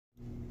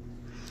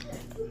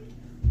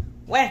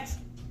Wet.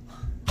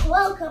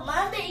 Well, come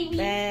on, baby.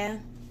 There.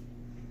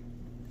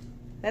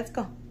 Let's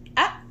go.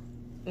 Up.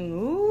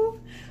 Ooh.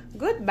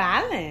 Good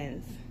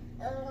balance.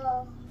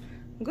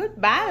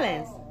 Good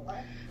balance.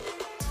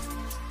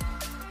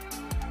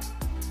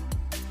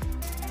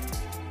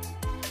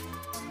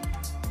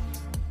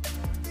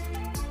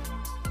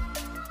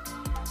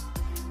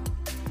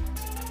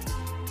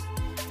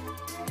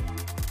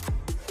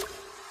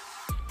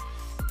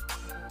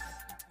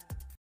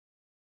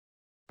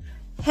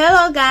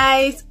 Hello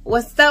guys,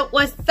 what's up,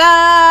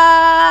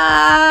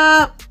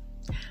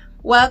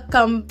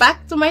 welcome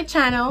back to my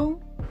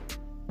channel.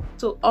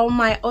 To all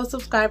my old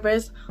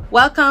subscribers,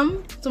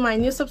 welcome. To my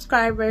new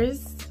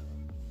subscribers,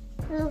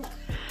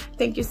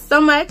 thank you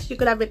so much. You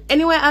could have been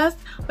anywhere else,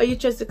 but you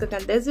chose to click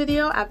on this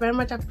video. I very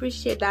much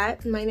appreciate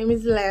that. My name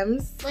is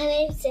Lhyms. My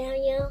name's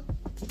Daniel.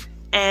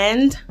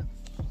 And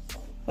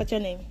what's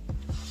your name?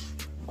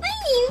 My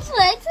name's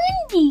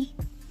Sandy.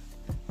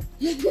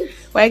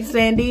 Wax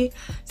Sandy.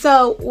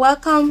 So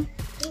welcome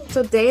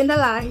to Day in the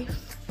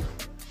Life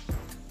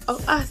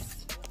of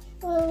us.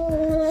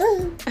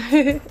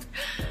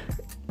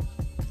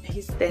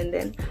 He's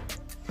standing.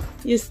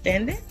 You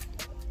standing?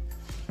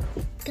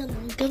 Come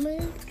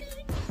on.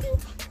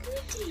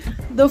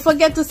 Don't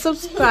forget to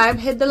subscribe,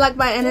 hit the like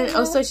button, and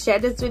also share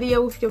this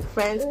video with your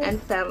friends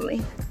and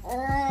family.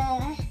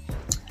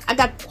 I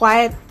got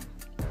quite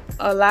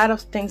a lot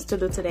of things to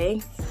do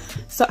today,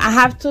 so I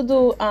have to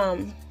do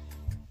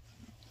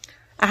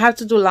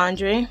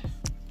laundry.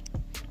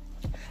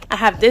 I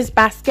have this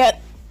basket.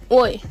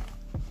 Oi.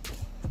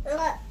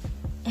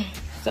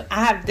 So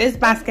I have this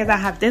basket. I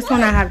have this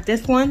one. I have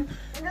this one.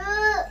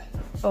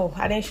 Oh,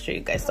 I didn't show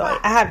you guys. Sorry.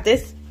 I have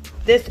this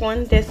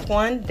one.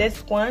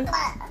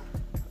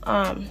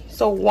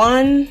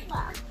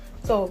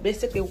 So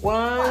basically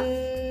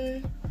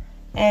 1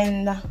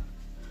 and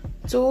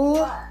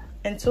 2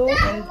 and 2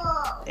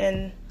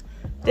 and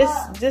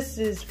this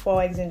is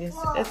for eggs, and this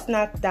it's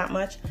not that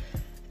much.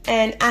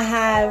 And I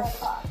have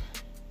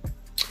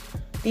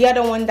the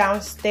other one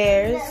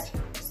downstairs.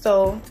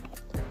 So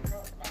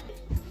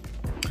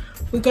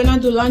we're gonna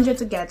do laundry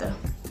together,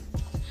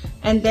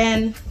 and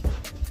then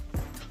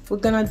we're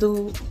gonna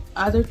do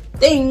other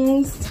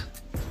things.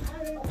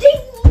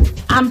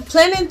 I'm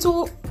planning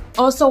to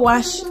also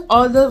wash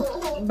all the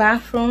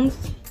bathrooms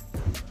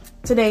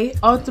today,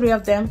 all 3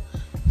 of them.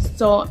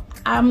 So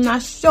I'm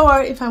not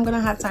sure if I'm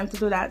gonna have time to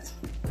do that.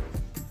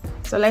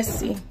 So let's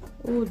see.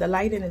 Ooh, the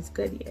lighting is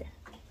good here.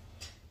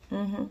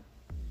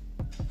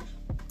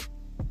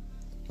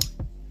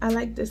 I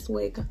like this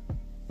wig.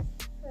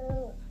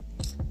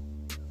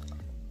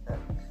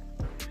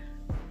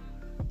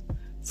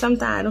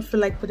 Sometimes I don't feel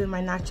like putting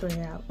my natural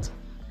hair out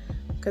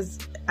because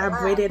I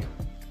braid it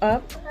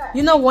up.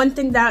 You know, one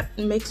thing that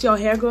makes your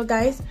hair grow,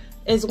 guys,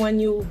 is when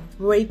you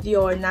braid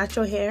your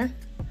natural hair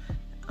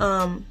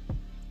and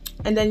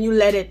then you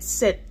let it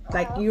sit.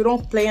 Like, you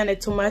don't play on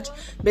it too much.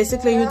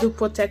 Basically, you do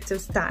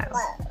protective style.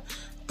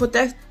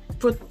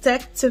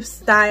 Protective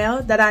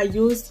style that I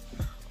use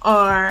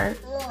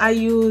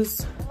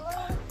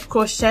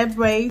crochet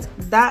braids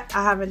that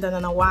I haven't done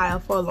in a while,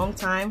 for a long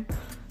time.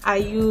 I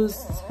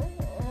use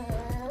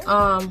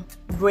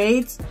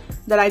braids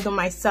that I do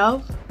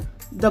myself.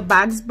 The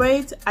bags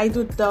braids, I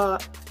do the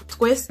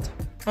twist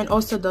and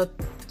also the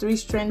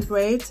 3-strand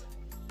braids.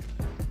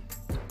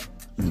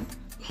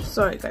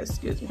 Sorry guys,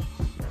 excuse me.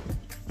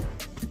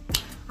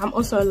 I'm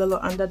also a little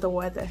under the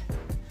weather.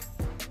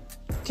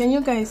 Can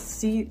you guys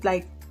see,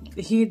 like,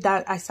 hear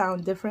that I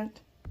sound different?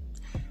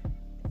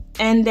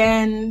 And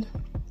then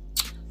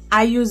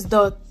I use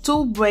the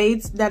 2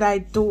 braids that I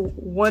do,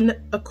 one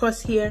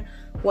across here,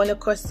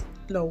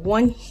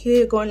 one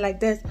here going like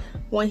this,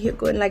 one here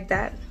going like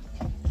that.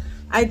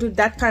 I do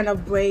that kind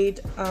of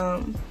braid,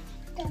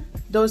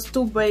 those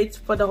 2 braids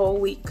for the whole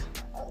week.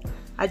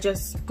 I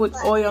just put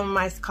oil on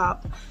my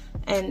scalp,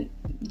 and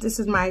this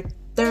is my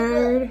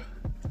 3rd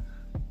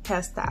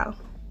hairstyle,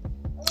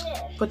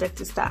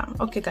 protective style.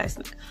 Okay guys,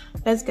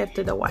 let's get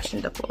to the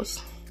washing the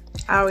clothes.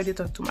 I already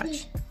talked too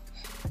much.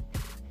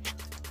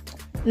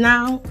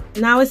 Now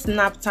it's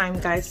nap time,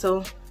 guys,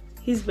 so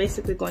he's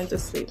basically going to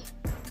sleep.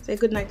 Say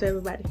good night to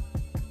everybody.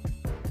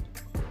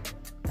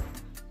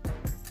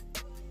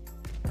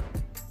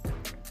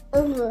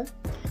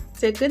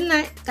 Say good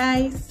night,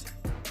 guys.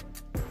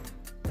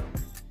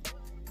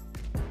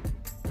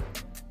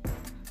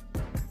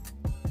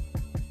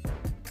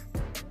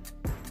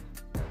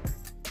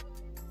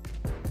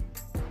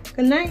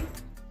 Good night.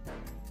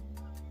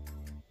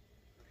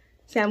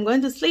 Say I'm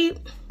going to sleep.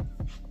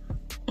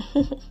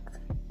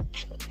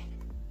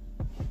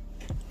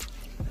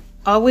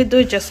 All we do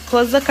is just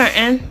close the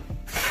curtain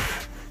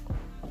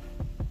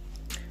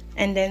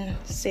and then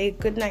say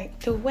good night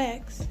to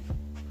Wax.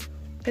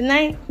 Good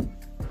night.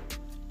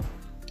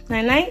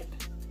 Night night.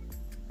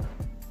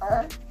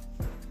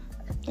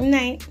 Good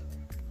night.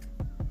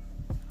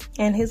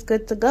 And he's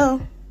good to go.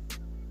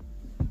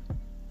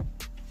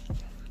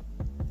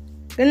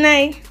 Good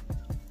night.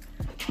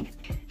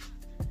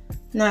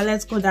 Now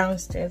let's go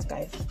downstairs,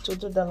 guys, to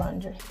do the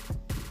laundry.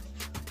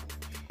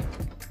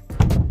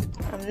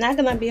 I'm not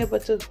gonna be able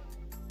to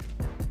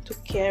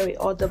carry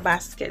all the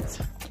baskets.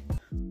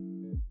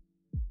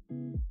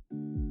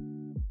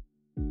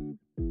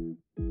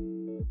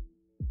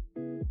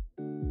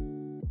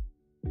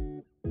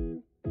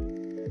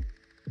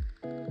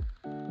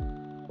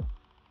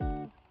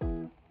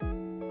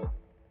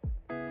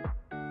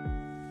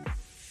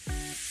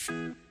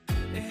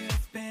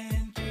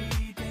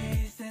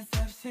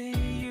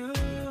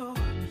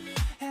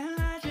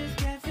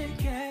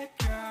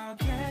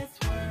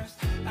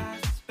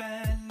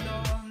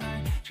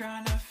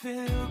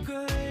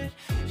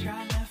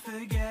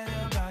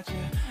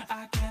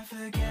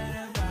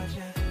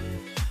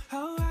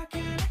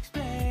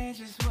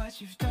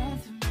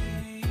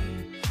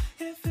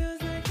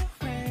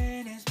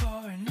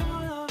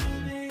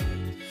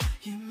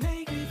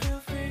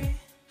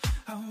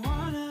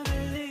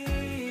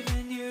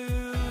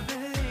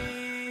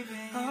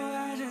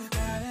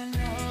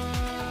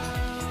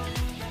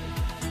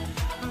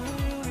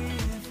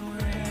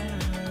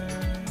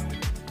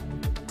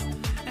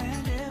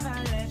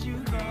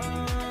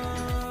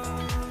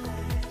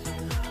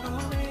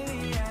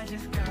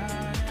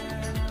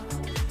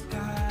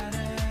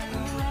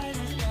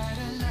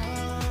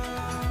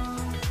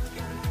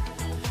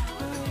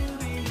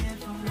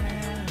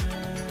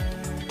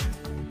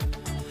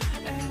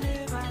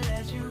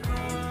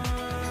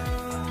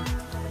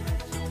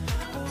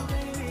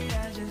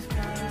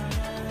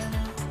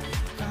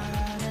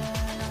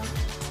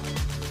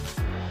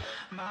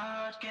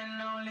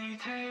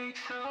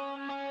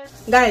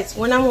 Guys,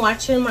 when I'm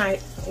washing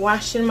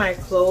my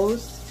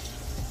clothes,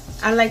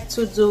 I like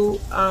to do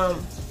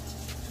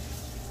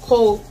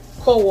cold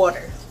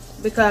water,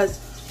 because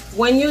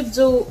when you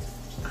do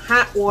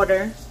hot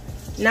water,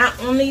 not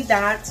only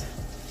that,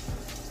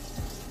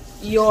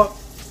 your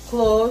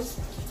clothes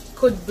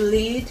could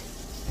bleed,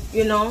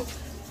 you know,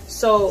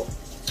 so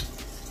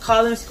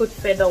colors could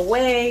fade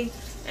away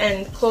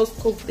and clothes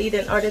could bleed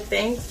and other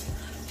things.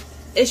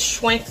 It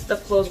shrinks the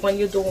clothes when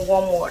you do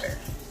warm water.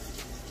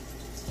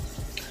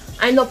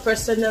 I know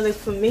personally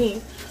for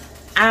me,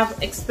 I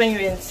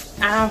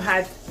have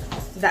had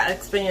that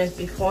experience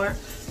before,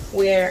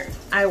 where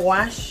I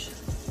wash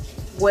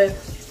with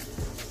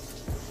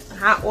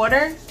hot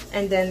water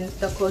and then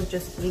the clothes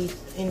just bleed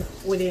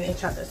within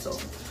each other. So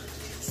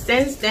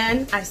since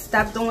then I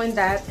stopped doing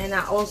that, and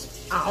I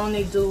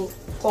only do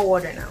cold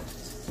water now.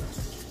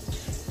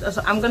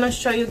 So I'm gonna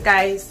show you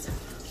guys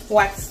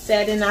what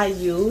setting I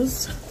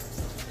use.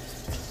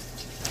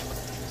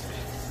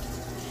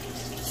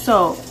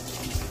 So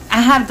I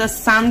have the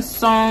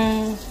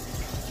Samsung,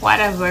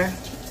 whatever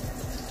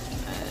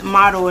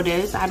model it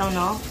is, I don't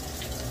know.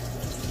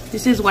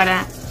 This is what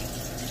I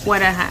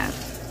have.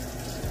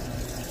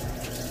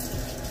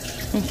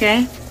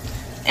 Okay,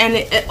 and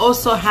it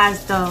also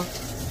has the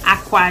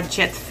aqua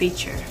jet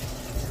feature.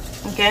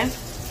 Okay,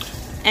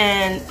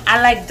 and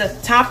I like the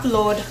top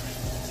load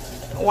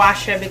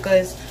washer,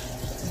 because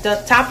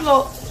the top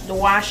load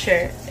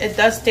washer, it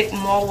does take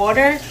more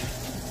water,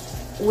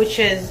 which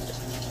is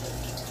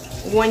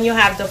when you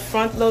have the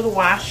front load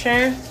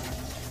washer,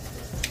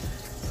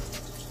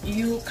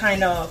 you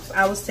kind of,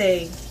 I would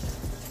say,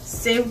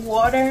 save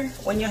water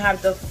when you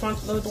have the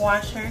front load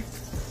washer,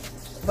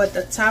 but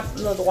the top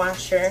load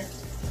washer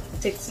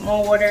takes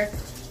more water.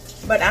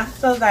 But I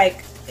feel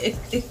like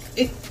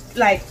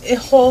it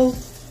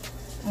holds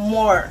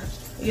more,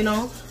 you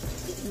know,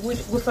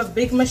 with a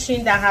big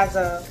machine that has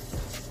a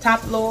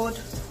top load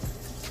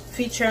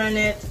feature in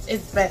it.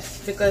 It's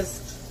best,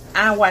 because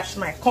I wash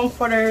my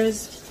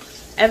comforters,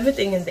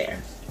 everything in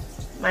there,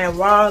 my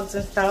rugs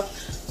and stuff.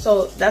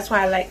 So that's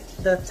why I like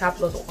the top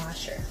load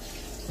washer.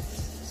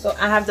 So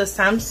I have the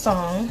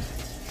Samsung,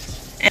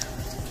 and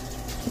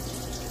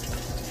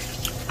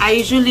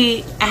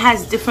it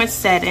has different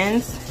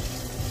settings.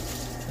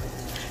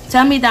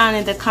 Tell me down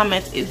in the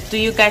comments, do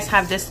you guys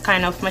have this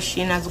kind of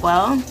machine as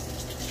well?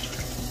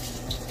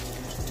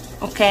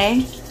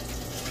 Okay,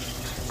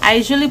 I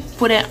usually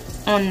put it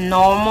on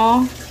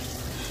normal.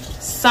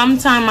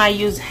 Sometimes I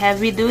use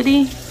heavy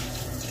duty.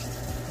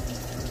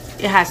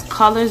 It has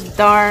colors,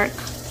 dark,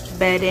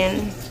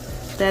 bedding,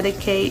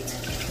 dedicate.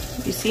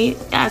 You see,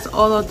 it has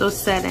all of those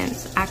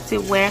settings.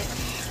 Active wear,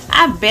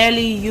 I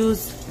barely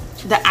use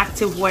the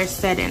active wear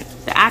setting.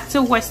 The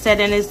active wear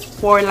setting is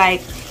for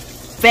like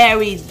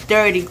very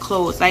dirty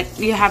clothes, like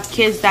you have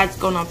kids that's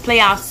gonna play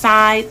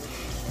outside.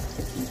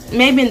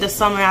 Maybe in the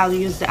summer I'll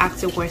use the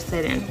active wear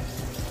setting.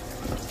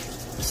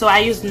 So I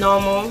use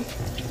normal,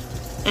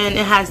 and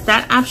it has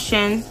that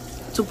option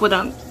to put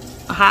on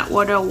hot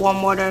water,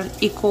 warm water,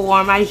 equal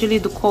warm. I usually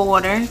do cold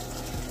water,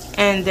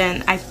 and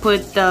then I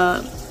put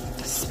the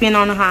spin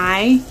on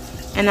high,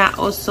 and I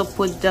also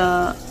put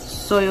the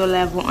soil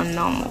level on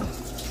normal.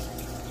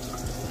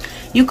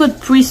 You could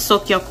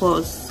pre-soak your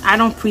clothes. I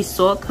don't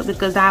pre-soak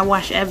because I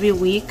wash every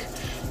week,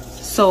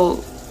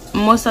 so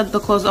most of the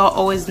clothes are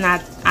always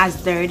not as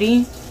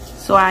dirty,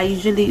 so I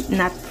usually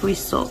not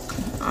pre-soak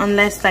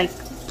unless like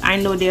I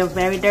know they're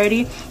very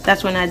dirty.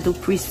 That's when I do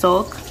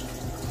pre-soak.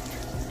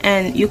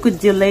 And you could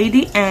delay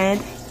the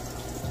end.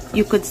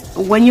 You could,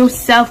 when you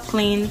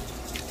self-clean,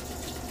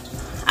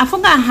 I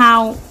forgot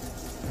how,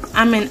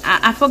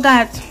 I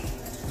forgot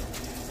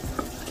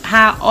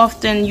how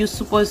often you're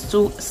supposed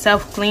to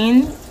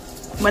self-clean,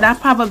 but I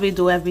probably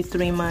do every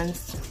 3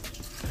 months.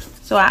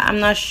 So I'm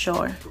not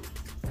sure.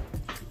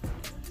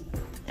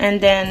 And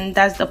then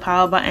that's the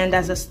power button.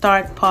 That's a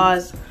start,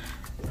 pause,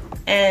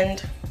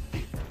 and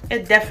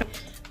it definitely,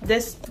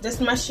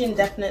 this machine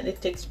definitely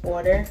takes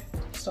water.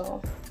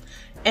 So,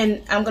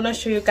 and I'm gonna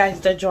show you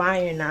guys the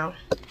dryer now.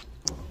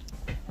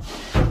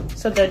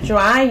 So the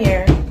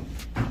dryer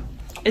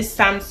is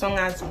Samsung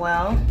as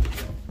well.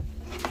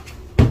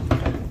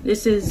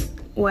 This is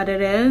what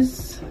it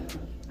is.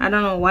 I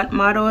don't know what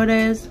model it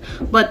is,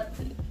 but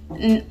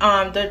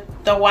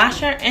the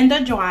washer and the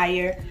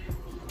dryer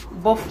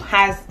both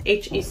has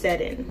HE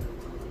setting.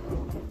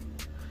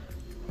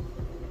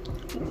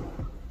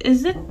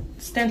 Is it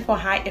stand for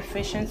high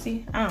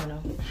efficiency? I don't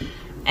know.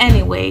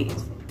 Anyways,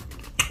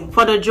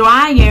 for the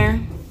dryer,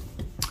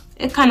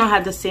 it kind of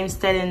had the same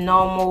setting,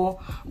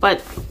 normal, but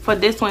for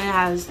this one it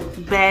has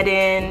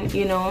bedding,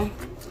 you know,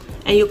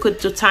 and you could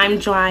do time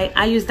dry.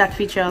 I use that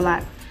feature a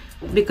lot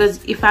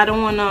because if I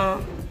don't want to,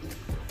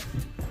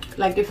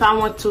 like if I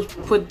want to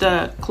put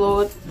the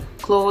clothes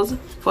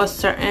for a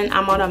certain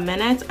amount of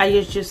minutes, I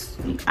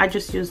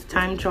just use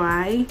time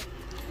dry,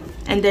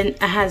 and then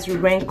it has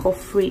wrinkle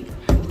free.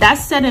 That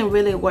setting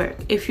really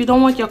works. If you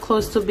don't want your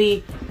clothes to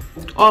be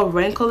all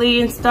wrinkly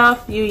and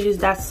stuff, you use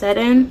that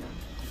setting.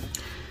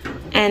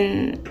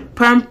 And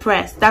perm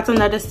press, that's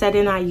another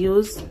setting I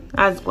use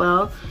as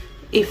well.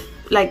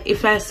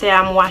 If I say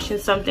I'm washing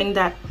something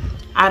that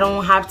I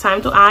don't have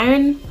time to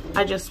iron,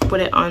 I just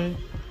put it on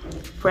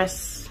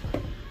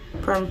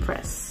perm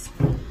press.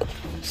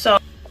 So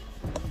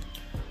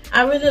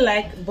I really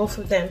like both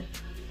of them.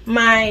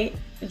 My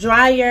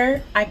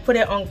dryer, I put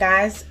it on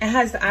gas. It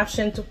has the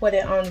option to put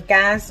it on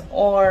gas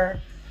or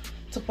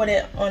to put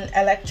it on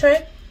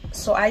electric.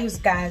 So I use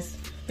gas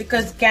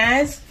because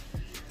gas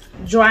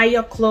dry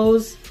your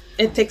clothes.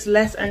 It takes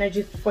less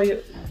energy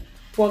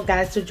for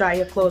gas to dry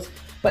your clothes.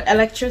 But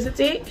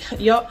electricity,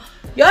 your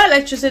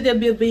electricity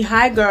will be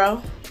high,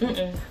 girl.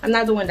 I'm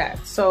not doing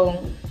that.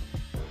 So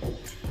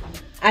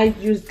I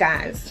use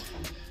gas.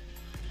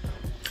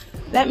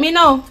 Let me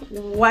know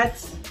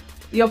what's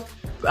your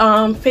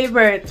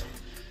favorite.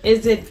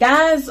 Is it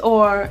gas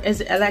or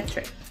is it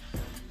electric?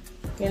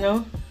 You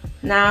know,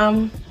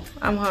 now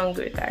I'm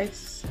hungry,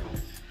 guys.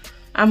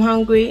 I'm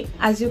hungry.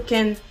 As you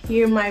can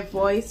hear my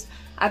voice,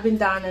 I've been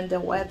down in the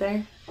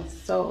weather.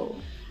 So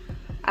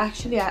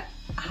actually I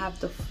have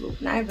the flu,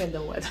 not even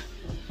the weather.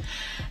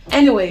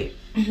 Anyway,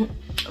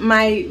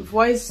 my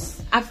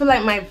voice, I feel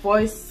like my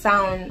voice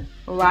sound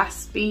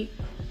raspy,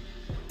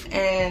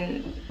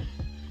 and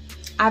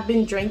I've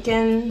been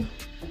drinking.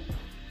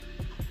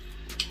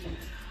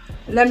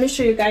 Let me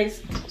show you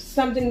guys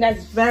something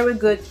that's very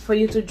good for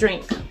you to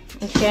drink.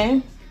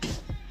 Okay,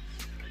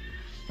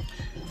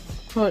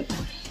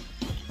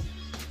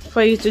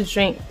 for you to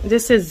drink.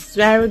 This is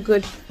very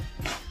good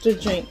to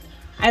drink.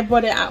 I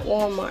bought it at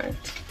Walmart.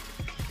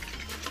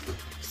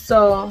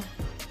 So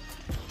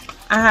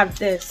I have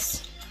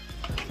this.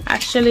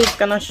 Actually, it's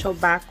gonna show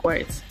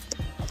backwards.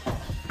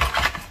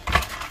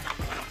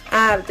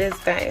 I have this,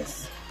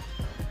 guys.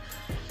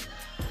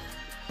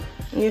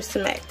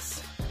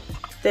 Mucimex.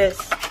 This.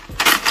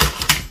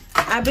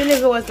 I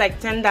believe it was like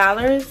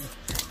 $10.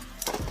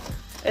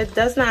 It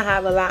does not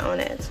have a lot on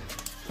it.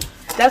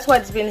 That's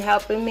what's been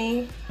helping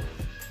me.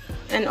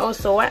 And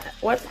also,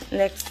 what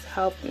next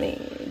helped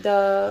me?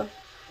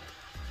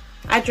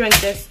 I drink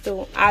this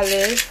too.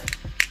 Olive.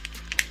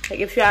 Like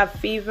if you have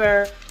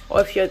fever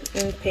or if you're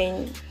in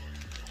pain,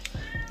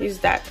 use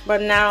that.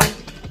 But now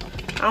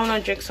I want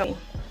to drink some.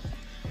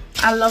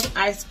 I love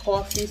iced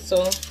coffee,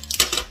 so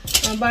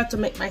I'm about to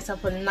make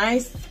myself a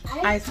nice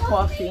iced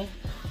coffee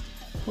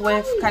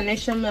with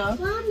carnation milk,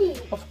 Mommy,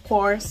 of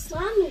course,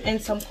 Mommy,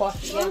 and some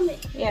coffee. Mommy,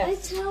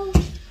 yes.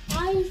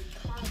 Yes.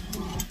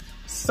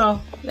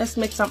 So let's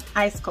make some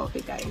iced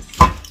coffee, guys.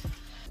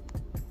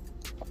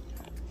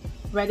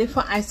 Ready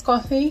for iced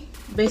coffee?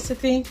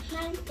 Basically,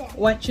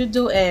 what you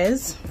do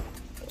is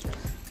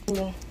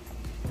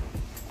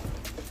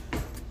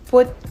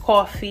put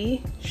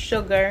coffee,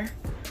 sugar,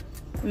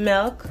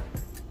 milk,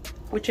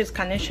 which is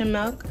carnation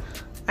milk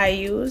I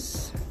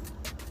use,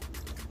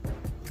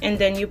 and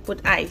then you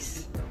put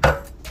ice.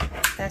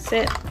 That's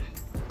it.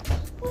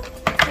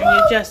 And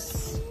you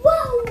just,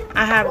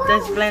 I have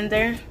this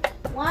blender.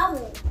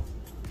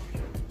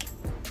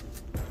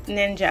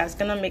 Ninja is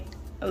gonna make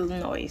a little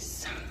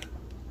noise.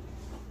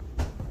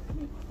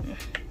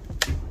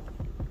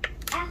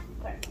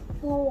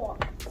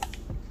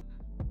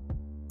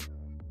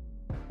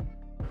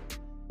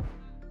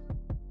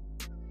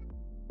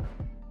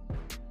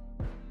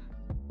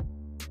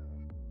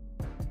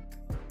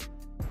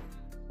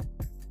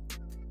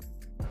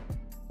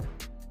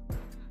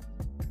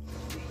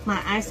 My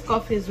iced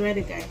coffee is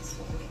ready, guys.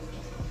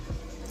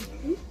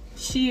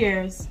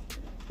 Cheers.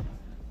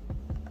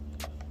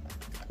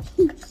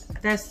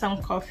 There's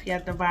some coffee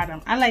at the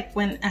bottom. I like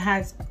when it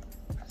has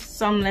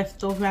some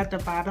left over at the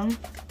bottom.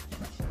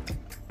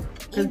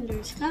 And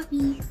there's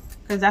coffee.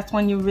 Because that's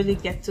when you really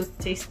get to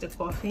taste the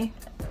coffee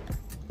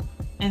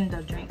in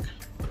the drink.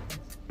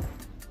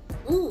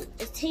 Ooh,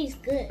 it tastes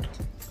good.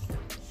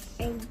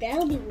 And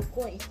belly will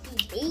go and be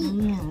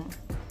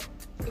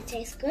big. It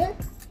tastes good?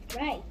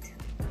 Right.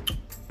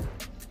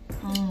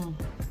 You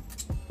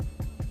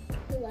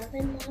love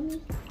it,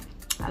 Mommy?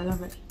 I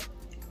love it.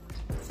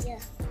 Yeah.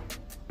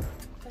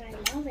 But I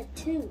love it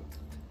too.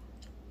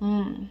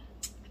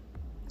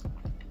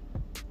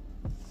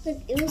 Look,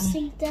 it was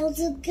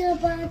 6,000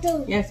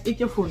 good. Yes, eat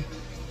your food.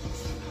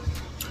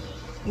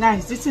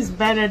 Guys, this is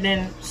better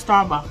than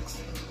Starbucks.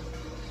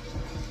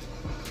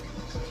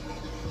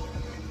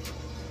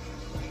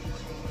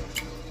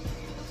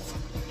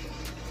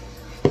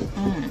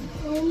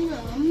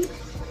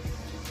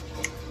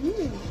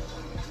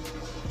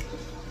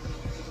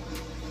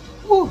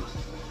 Ooh.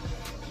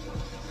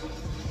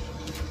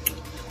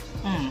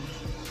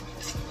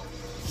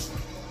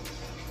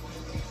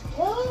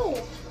 Whoa.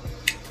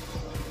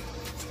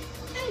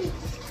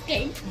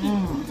 Okay.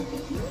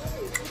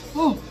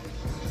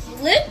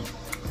 Flip.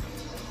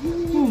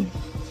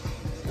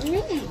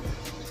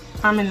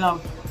 I'm in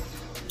love.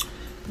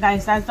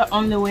 Guys, that's the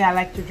only way I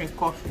like to drink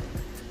coffee.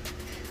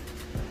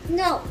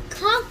 No,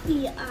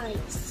 coffee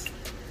ice.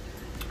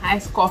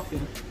 Iced coffee.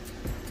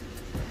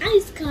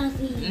 Iced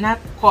coffee. Not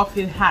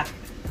coffee hot.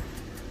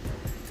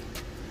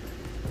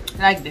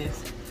 Like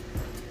this.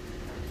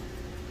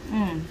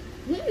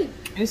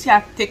 You see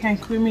how thick and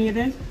creamy it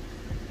is?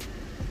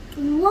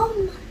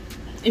 Mom.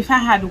 If I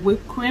had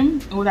whipped cream,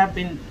 it would have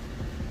been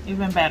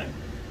even better.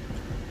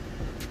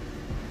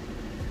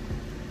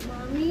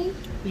 Mommy?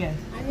 Yes.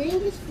 I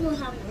think you still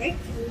have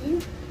whipped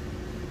cream.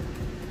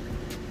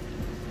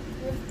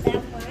 With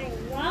that my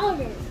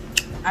water.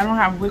 I don't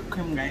have whipped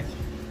cream, guys.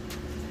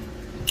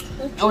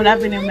 But It would have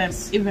been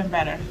nice. even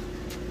better.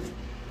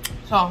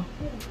 So,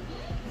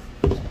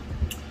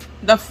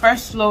 the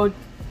first load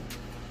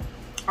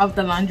of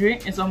the laundry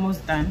is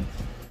almost done.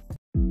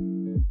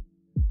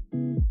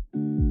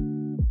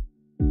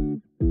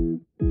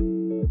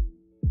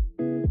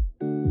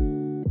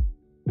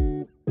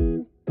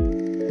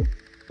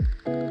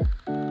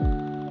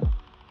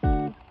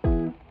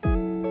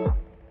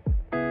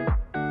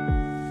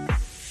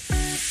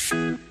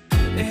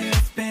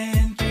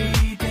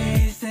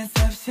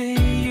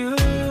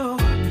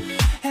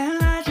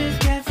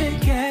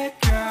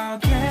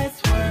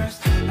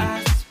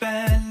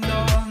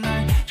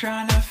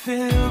 Trying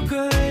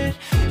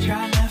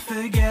to feel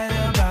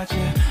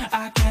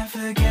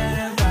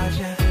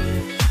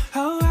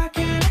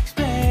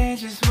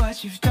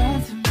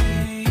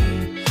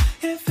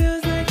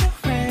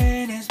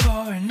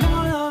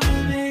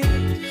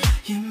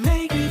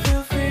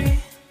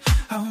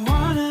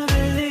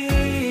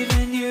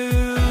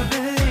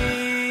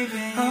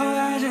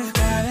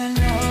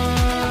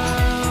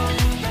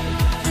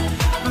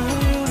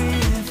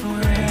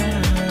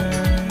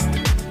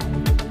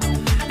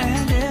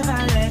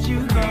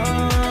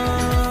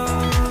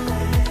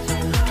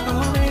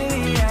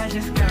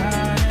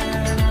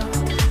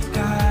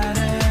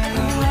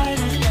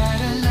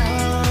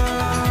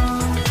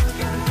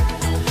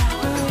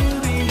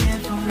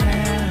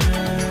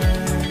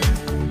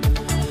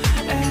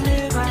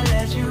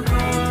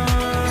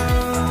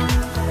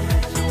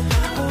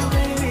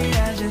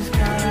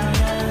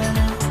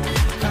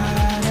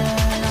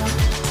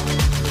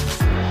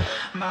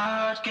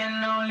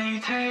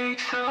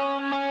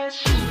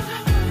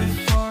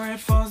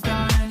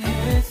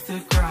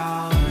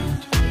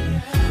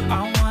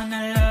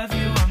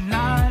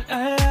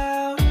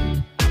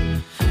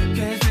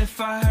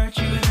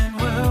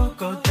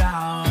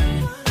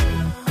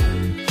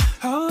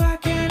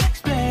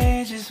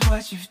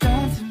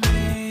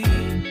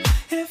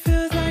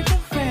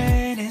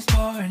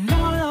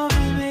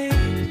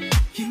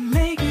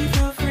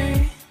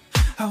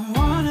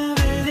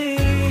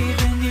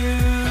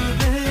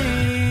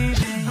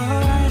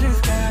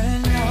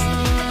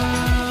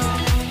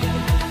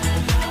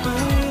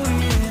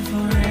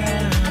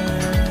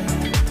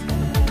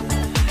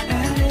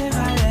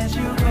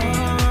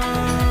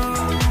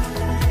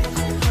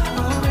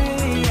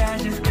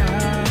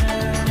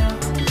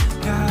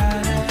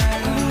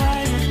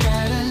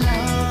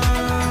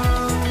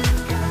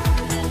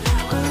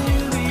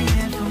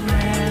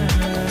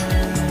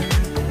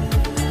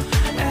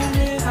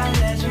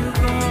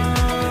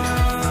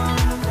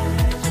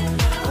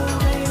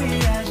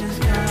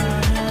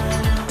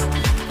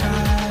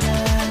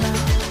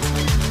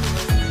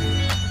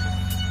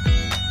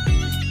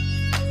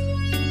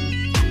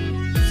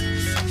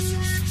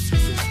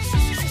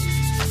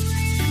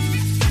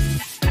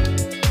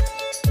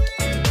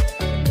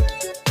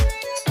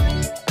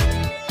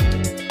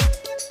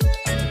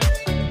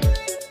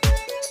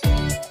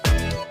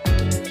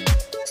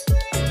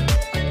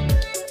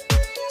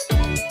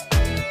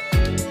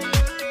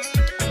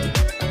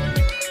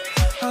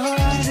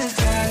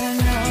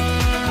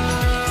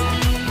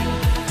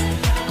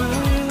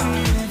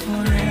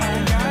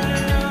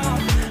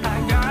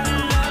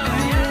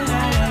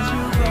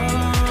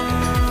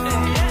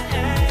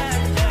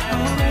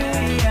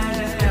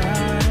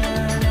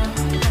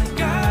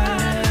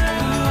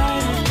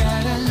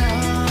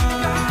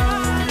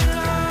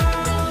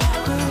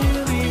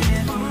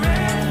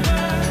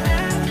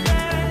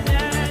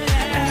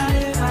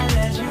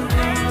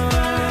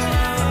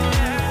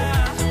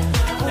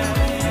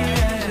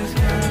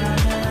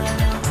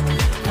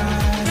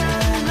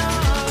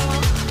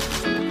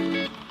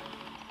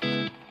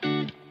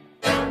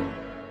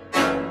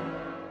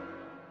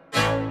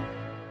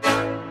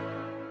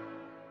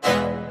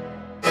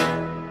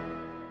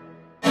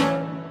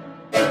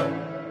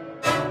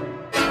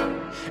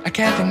I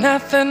can't think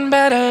nothing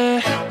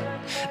better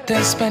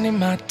than spending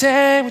my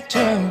day with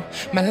you.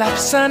 My life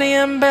is sunny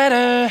and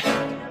better,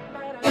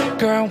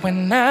 girl,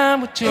 when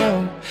I'm with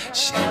you.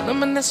 She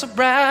illuminates so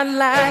bright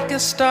like a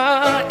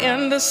star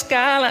in the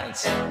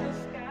skylines.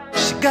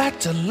 She got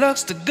the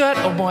looks, the good,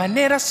 oh boy, I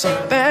need her so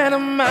bad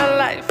in my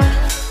life.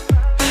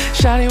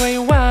 Shawty, where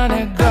you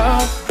wanna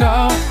go,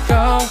 go,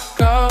 go,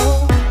 go?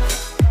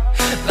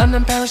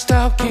 London, Paris,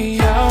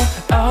 Tokyo,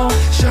 oh,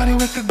 shawty,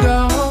 we could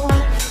go.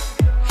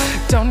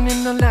 Don't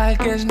need no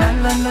luggage, nah,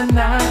 nah, nah,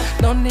 nah.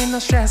 Don't need no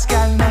stress,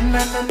 girl, nah,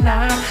 nah, nah,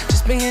 nah.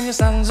 Just me and your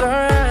sounds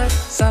alright,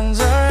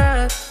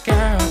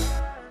 girl.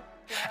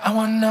 I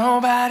want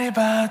nobody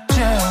but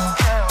you.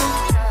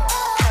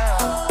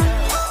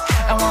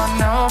 I want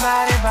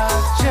nobody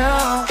but you.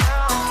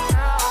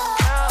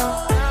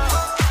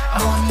 I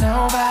want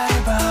nobody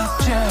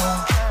but you.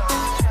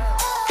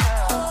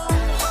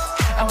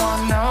 I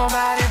want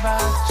nobody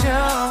but you.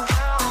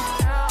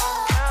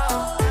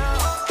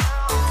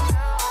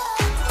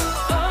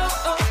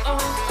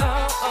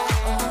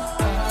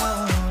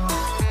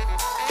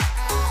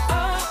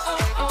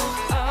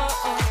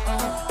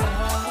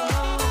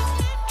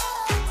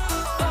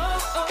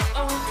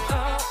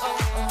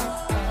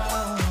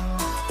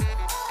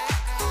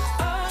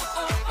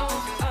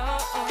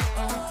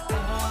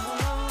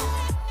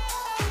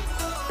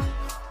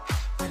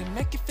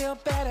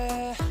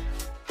 Better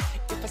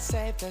if I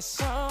save the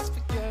songs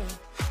for you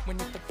when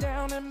you feel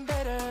down and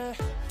bitter.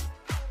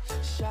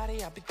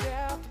 Shawty, I'll be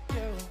there for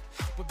you.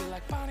 We'll be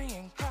like Bonnie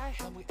and Clyde,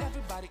 how with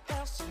everybody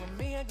else, you and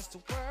me against the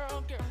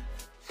world, girl.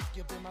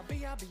 You'll be my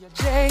B, I'll be your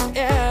J,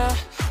 yeah.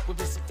 We'll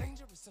be so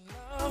dangerous in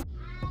love.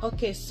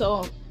 Okay,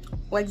 so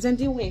when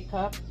Zendi wake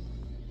up,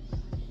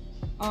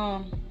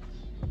 I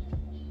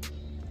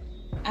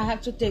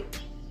have to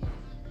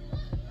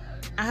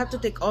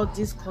take all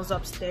these clothes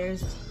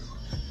upstairs.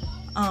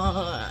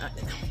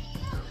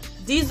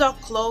 These are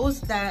clothes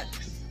that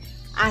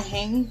I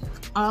hang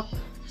up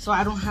so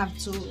I don't have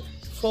to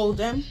fold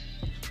them,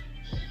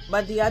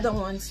 but the other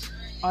ones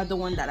are the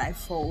one that I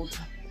fold.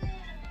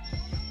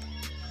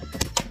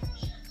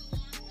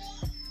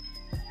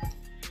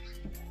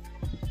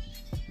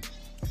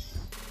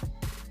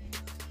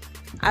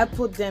 I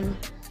put them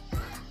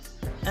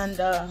and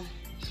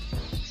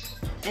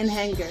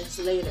hangers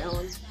later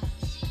on.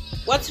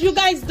 What you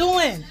guys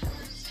doing?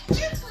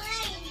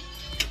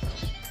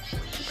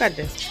 Look at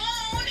this.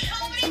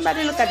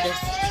 Somebody look at this.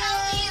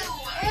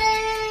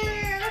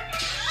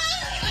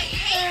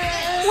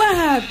 What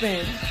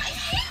happened?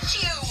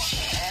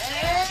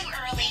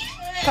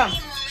 Come.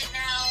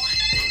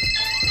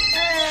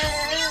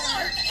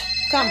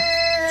 Come.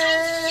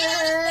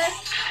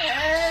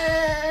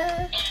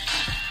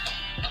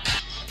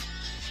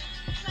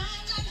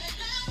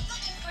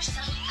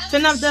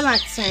 Turn off the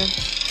light, Sam.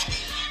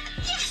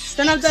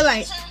 Turn off the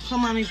light.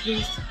 Come on,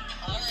 please.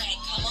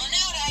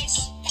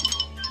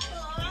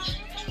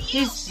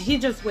 He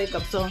just wake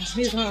up, so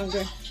he's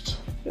hungry.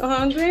 You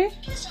hungry?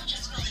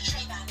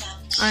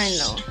 I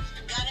know.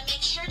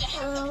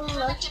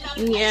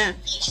 Yeah.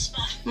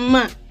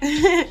 Ma.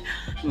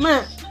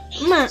 Ma.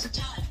 Ma.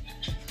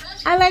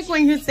 I like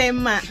when you say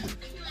ma.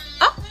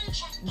 Oh,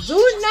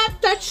 do not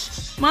touch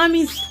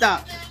mommy's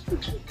stuff.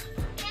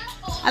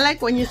 I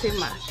like when you say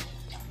ma.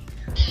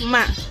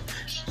 Ma.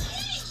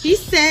 He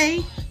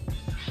say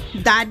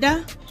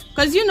dada,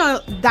 cause you know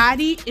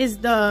daddy is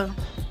the,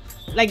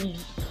 like,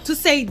 to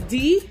say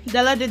D,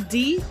 the letter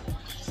D,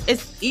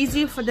 it's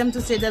easy for them to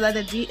say the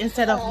letter D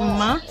instead of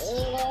ma.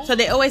 So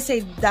they always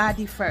say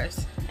daddy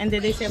first, and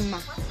then they say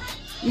ma.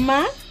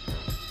 Ma?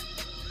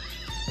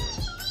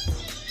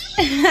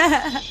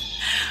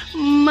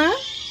 Ma?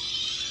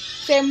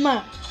 Say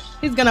ma.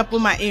 He's gonna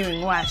put my earring,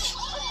 watch.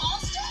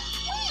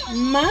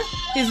 Ma?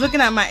 He's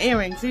looking at my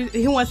earrings.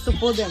 He wants to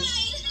pull them.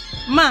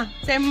 Ma.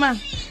 Say ma.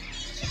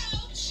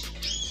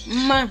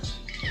 Ma.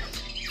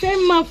 Say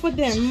ma for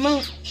them,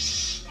 ma.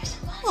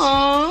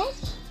 Aww.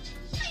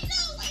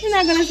 You're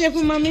not gonna say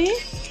for mommy?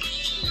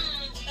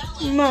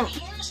 Ma.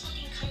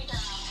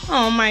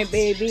 Oh, my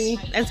baby.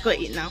 Let's go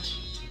eat now.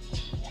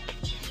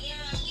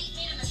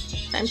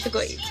 Time to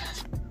go eat.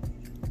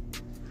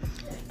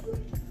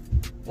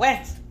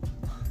 Wet.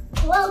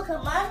 Well,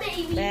 come on,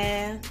 baby.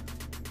 There.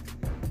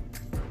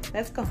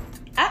 Let's go.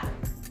 Ah.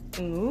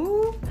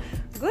 Ooh.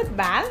 Good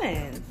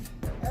balance.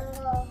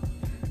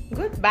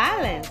 Good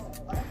balance.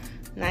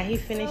 Now he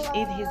finished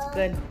eat his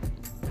good.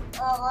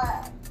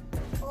 Aww.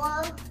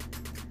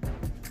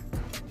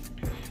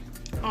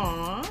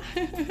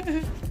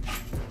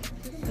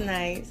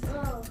 Nice.